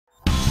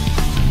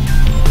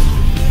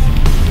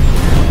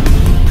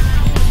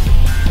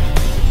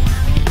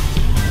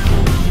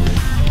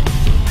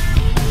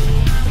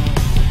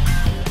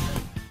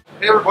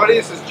everybody,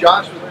 this is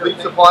Josh with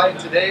Leeps Supply, and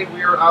today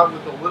we are out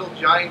with the Little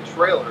Giant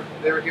trailer.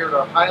 They're here at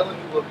our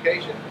Highland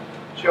location,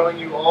 showing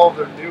you all of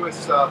their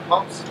newest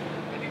pumps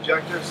and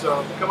ejectors.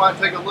 So come on,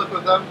 take a look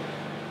with them,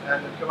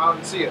 and come out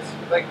and see us.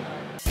 Thank you.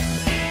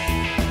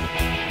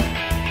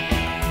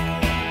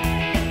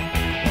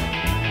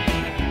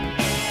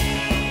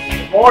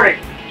 Good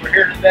morning. We're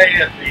here today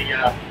at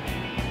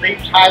the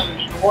Leeps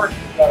Highland store.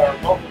 We've got our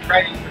local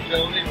training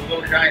facility, the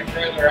Little Giant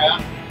trailer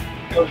out.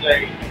 It shows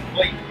a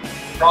complete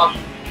cross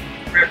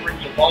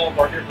reference of all of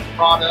our different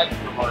products,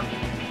 from our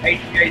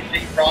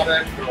HVAC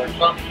products to our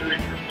sump sewage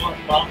or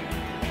pump,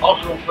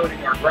 also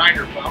including our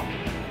grinder pump.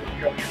 We'll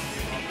show you in a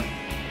few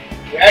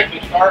moments. We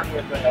actually start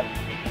with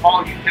a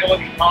small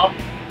utility pump,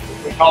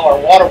 which we call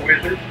our water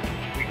wizard.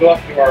 We go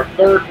up to our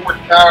 3rd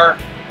horsepower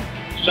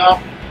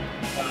sump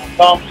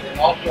pumps and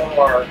also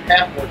our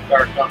half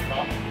horsepower sump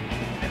pumps.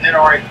 And then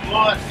our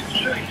effluent and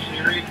sewage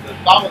series, the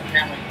solid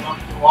handling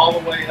pumps, go all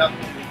the way up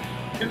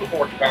to 2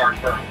 horsepower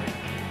currently.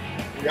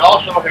 We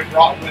also have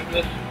brought with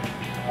us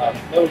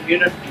little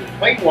units for the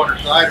clean water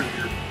side of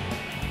your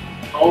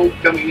home,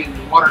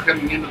 the water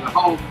coming into the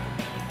home.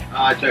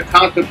 It's a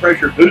constant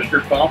pressure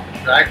booster pump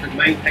to actually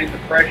maintain the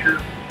pressure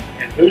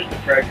and boost the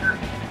pressure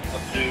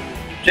up to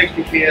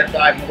 60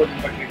 psi more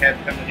than what you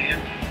have coming in.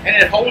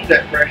 And it holds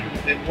that pressure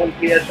within 1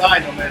 psi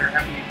no matter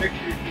how many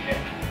fixtures you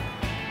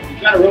have. So we've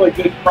got a really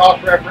good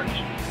cross-reference.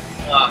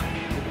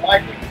 We'd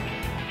like to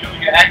show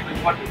you actually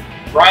what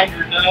the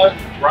grinder does.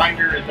 The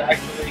grinder is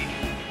actually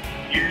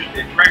used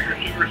in pressure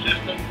sewer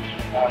systems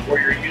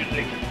where you're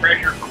using the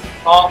pressure from the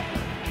pump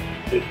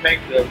to take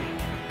the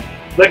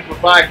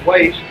liquefied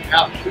waste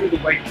out to the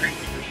waste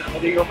treatment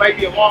facility, or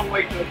maybe a long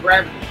way to a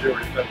gravity sewer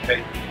in some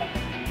cases.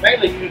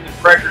 Mainly used in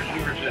pressure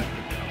sewer systems.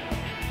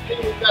 See,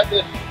 we've got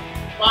this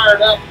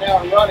fired up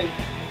now and running.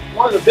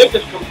 One of the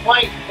biggest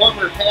complaints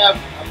plumbers have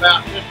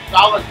about just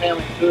solid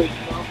handling sewage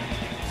pumps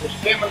is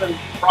feminine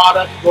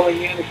products going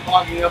in and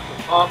clogging up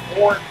the pump,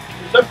 or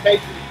in some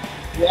cases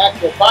the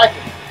actual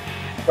piping.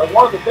 So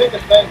one of the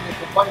biggest things we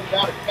complain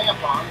about is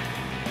tampons.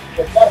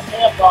 We've got a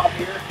tampon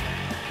here,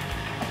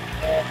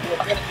 and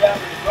we'll get it down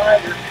to the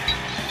grinder,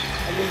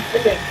 and you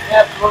can see it's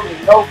absolutely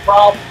no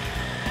problem.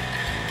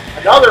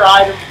 Another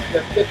item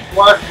that gets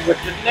flushed, which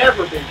has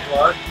never been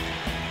flushed,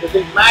 is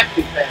these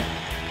maxi pads,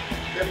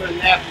 feminine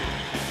napkins.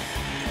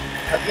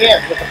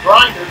 Again, with a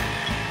grinder,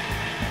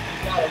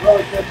 it's got a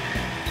really good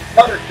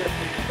cutter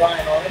system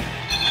design on it.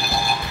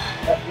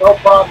 That's no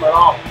problem at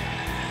all.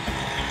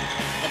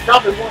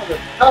 Probably one of the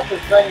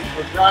toughest things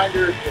for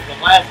grinders is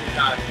elastic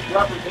items,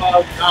 rubber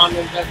gloves,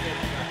 condoms, that kind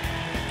of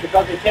stuff,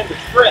 because they tend to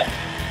stretch.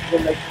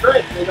 When they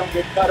stretch, they don't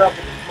get cut up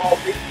into small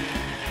pieces.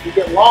 You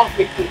get long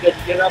pieces that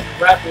get up and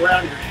wrap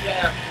around your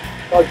shaft,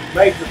 causes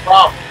major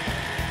problems.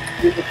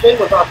 You can see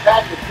with our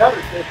package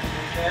cutter system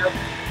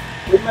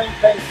we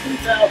maintain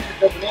 2,000ths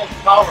of an inch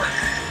tolerance.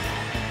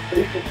 So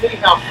you can see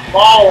how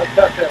small it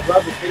cuts that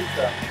rubber piece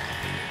up.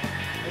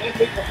 And then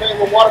people say,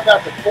 well, what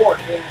about the torque?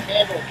 Can it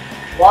handle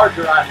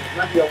larger items,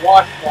 maybe a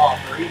washcloth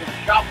or even a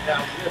shop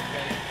towel in this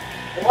case?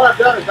 And what I've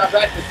done is I've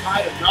actually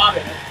tied a knot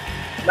in it,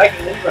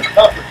 making it an even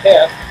tougher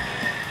test.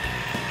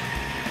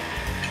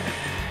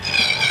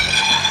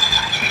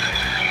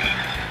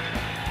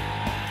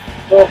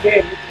 So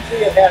again, you can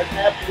see it has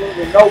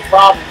absolutely no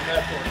problem with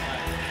that sort of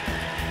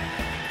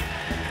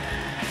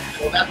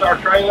thing. So that's our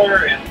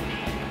trailer, and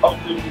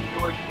hopefully you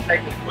enjoyed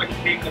taking a quick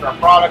peek at our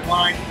product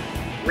line.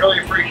 Really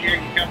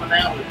appreciate you coming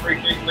out. We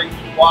appreciate Leeps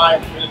Supply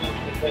and the business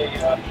that they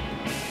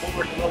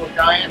Little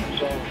Giant.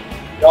 So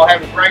y'all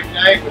have a great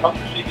day. We hope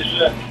to see you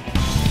soon.